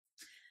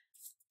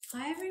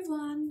Hi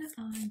everyone,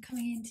 I'm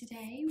coming in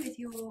today with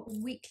your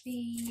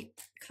weekly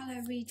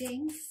colour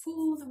reading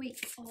for the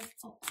week of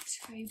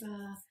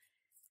October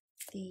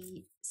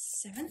the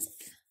 7th.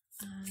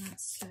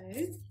 So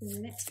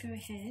let's go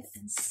ahead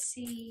and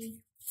see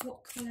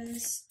what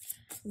colours,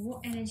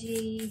 what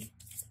energy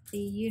the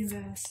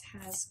universe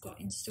has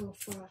got in store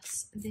for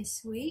us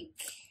this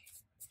week.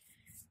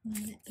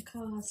 I'll let the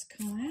cards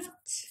come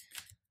out.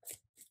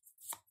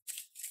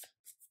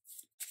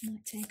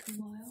 Might take a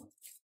while.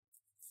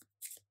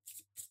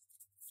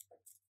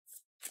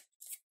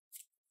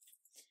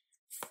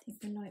 I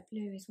think the light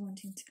blue is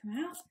wanting to come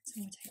out,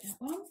 so I'll take that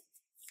one.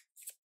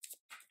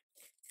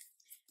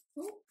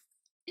 Oh,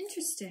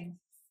 interesting.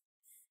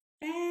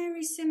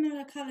 Very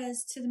similar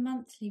colours to the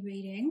monthly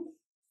reading.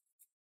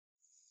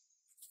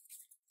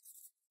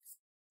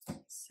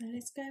 So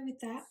let's go with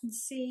that and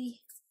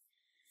see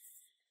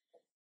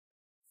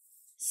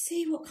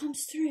what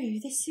comes through.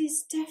 This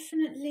is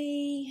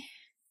definitely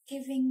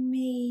giving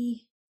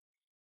me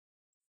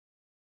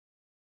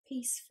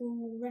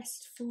peaceful,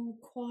 restful,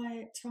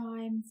 quiet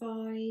time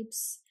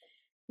vibes.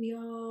 We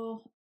are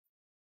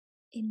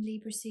in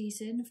Libra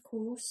season, of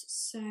course,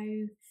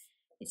 so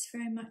it's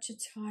very much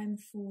a time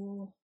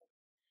for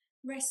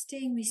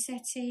resting,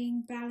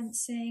 resetting,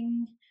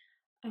 balancing.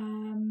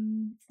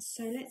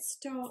 So let's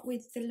start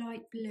with the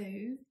light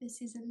blue.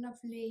 This is a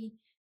lovely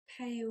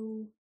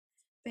pale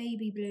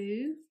baby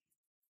blue.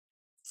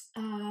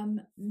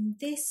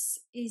 This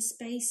is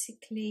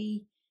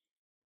basically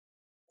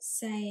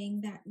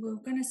saying that we're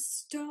going to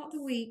start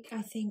the week,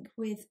 I think,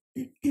 with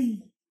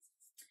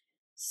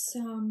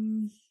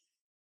some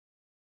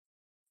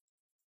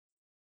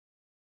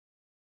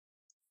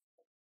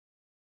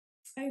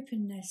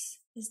openness.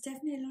 There's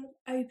definitely a lot of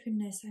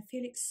openness. I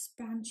feel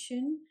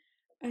expansion,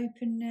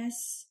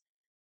 openness.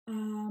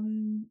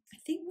 I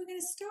think we're going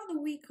to start the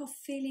week off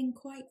feeling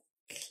quite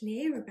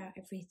clear about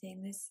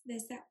everything.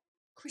 There's that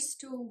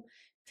crystal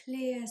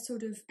clear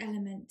sort of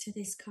element to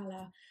this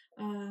colour.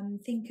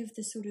 Think of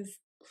the sort of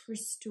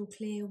crystal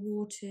clear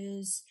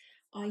waters,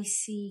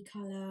 icy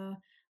colour,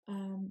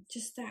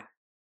 just that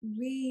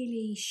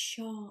really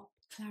sharp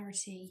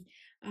clarity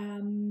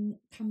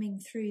coming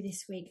through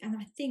this week. And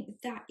I think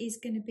that is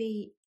going to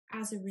be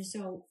as a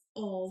result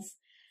of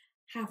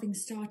having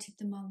started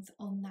the month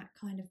on that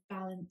kind of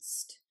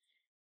balanced,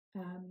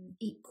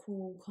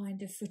 equal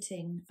kind of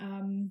footing.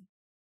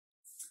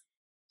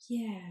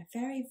 Yeah,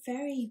 very,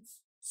 very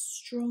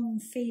strong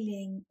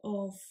feeling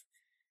of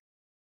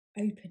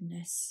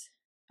openness.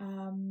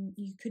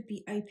 You could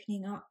be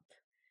opening up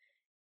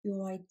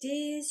your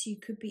ideas, you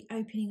could be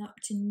opening up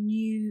to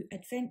new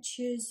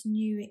adventures,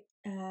 new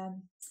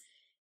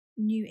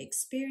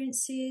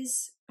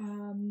experiences.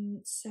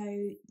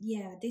 So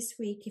yeah, this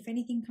week, if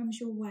anything comes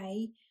your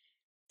way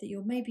that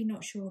you're maybe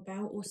not sure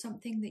about, or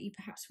something that you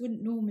perhaps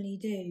wouldn't normally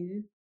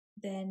do,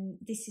 then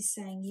this is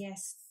saying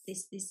yes,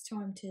 this is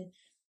time to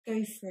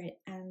go for it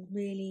and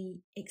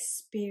really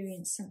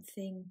experience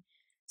something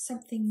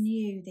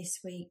new this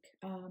week,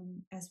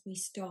 as we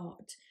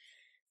start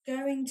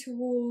going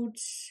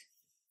towards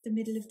the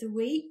middle of the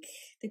week.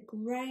 The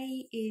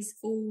grey is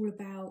all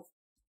about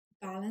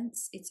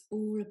balance, it's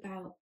all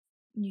about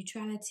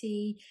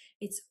neutrality,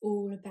 it's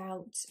all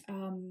about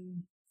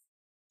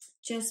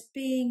just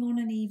being on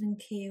an even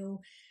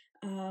keel,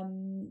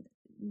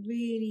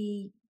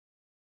 really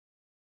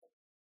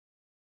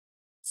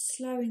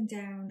slowing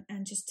down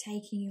and just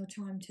taking your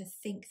time to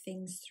think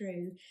things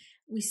through.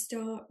 We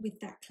start with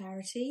that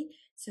clarity,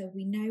 so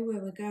we know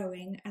where we're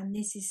going, and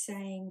this is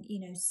saying, you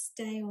know,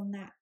 stay on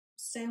that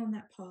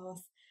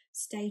path,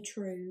 stay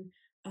true,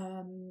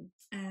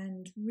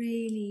 and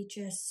really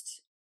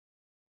just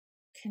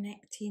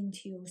connect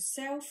into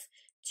yourself,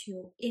 to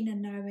your inner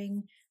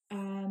knowing,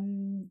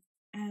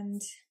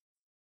 and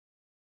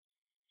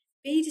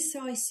be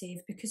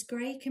decisive, because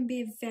grey can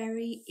be a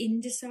very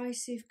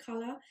indecisive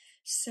colour.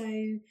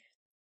 So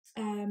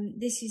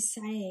this is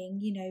saying,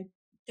 you know,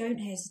 don't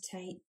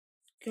hesitate,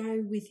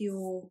 go with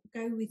your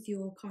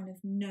kind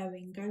of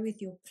knowing, go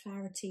with your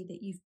clarity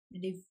that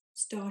you've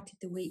started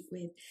the week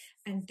with,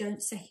 and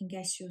don't second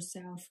guess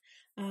yourself.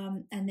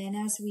 And then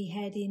as we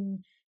head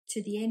in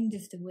to the end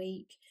of the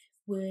week,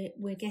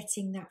 we're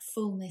getting that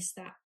fullness,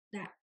 that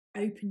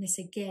openness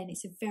again.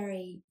 It's a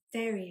very,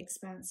 very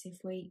expansive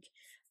week,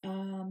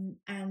 and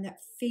that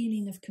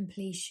feeling of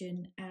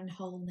completion and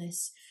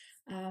wholeness.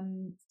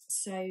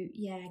 So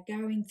yeah,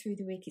 going through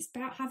the week, it's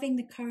about having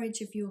the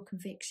courage of your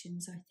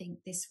convictions. I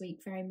think this week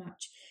very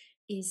much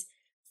is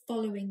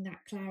following that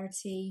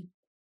clarity,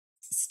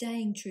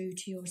 staying true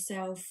to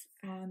yourself,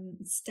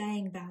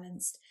 staying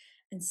balanced,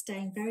 and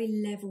staying very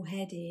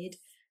level-headed,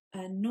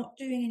 not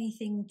doing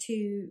anything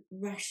too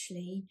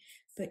rashly,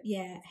 but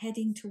yeah,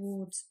 heading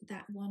towards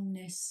that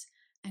oneness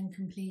and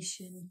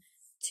completion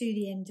to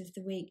the end of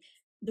the week.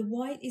 The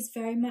white is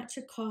very much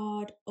a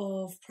card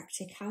of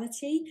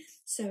practicality.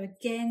 So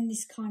again,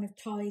 this kind of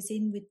ties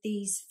in with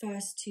these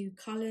first two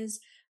colours.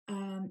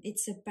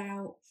 It's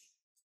about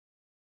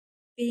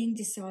being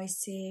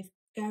decisive,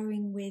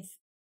 going with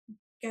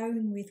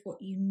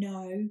what you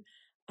know,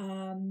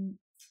 and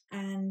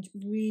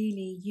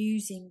really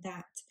using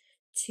that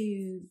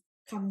to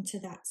come to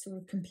that sort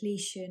of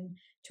completion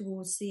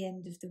towards the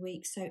end of the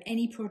week. So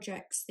any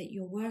projects that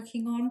you're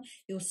working on,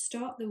 you'll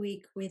start the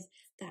week with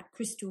that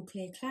crystal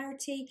clear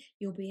clarity.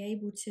 You'll be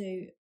able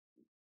to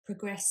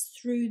progress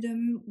through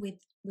them with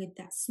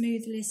that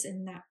smoothness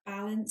and that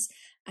balance,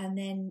 and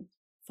then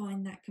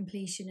find that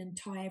completion and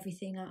tie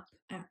everything up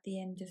at the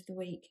end of the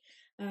week.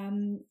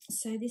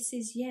 So this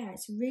is, yeah,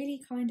 it's really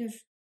kind of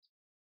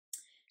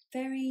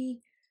very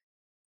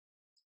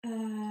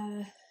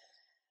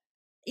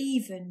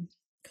even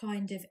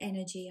kind of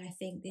energy. I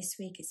think this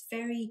week it's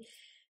very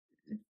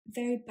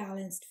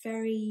balanced,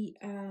 very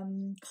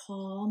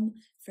calm,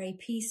 very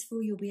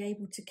peaceful. You'll be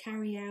able to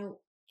carry out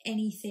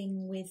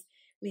anything with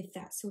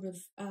that sort of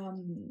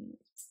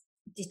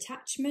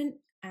detachment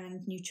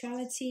and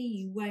neutrality.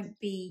 You won't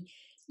be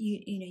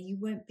you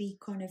won't be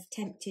kind of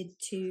tempted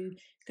to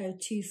go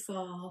too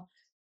far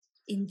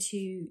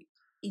into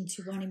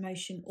one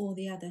emotion or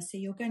the other. So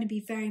you're going to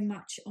be very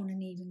much on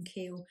an even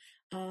keel,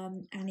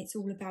 and it's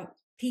all about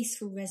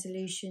peaceful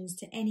resolutions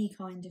to any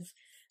kind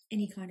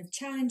of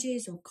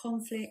challenges or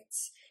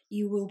conflicts.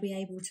 You will be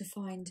able to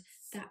find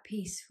that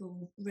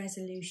peaceful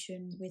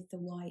resolution with the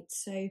white.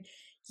 So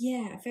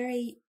yeah,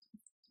 very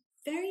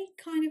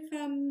kind of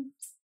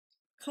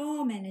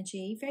calm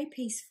energy, very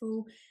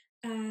peaceful,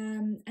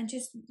 and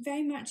just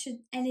very much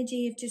an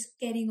energy of just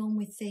getting on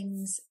with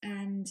things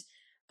and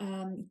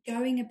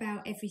going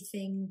about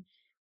everything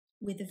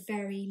with a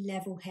very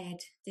level head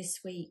this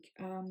week.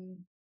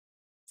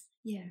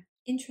 Yeah,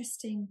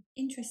 interesting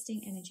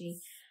energy.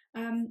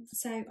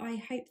 So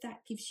I hope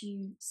that gives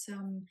you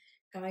some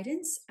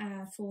guidance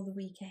for the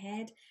week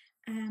ahead.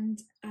 And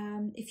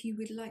if you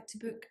would like to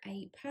book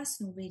a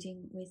personal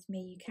reading with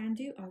me, you can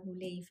do. I will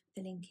leave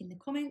the link in the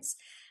comments,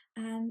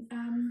 and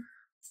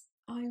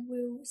I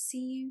will see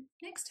you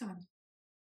next time.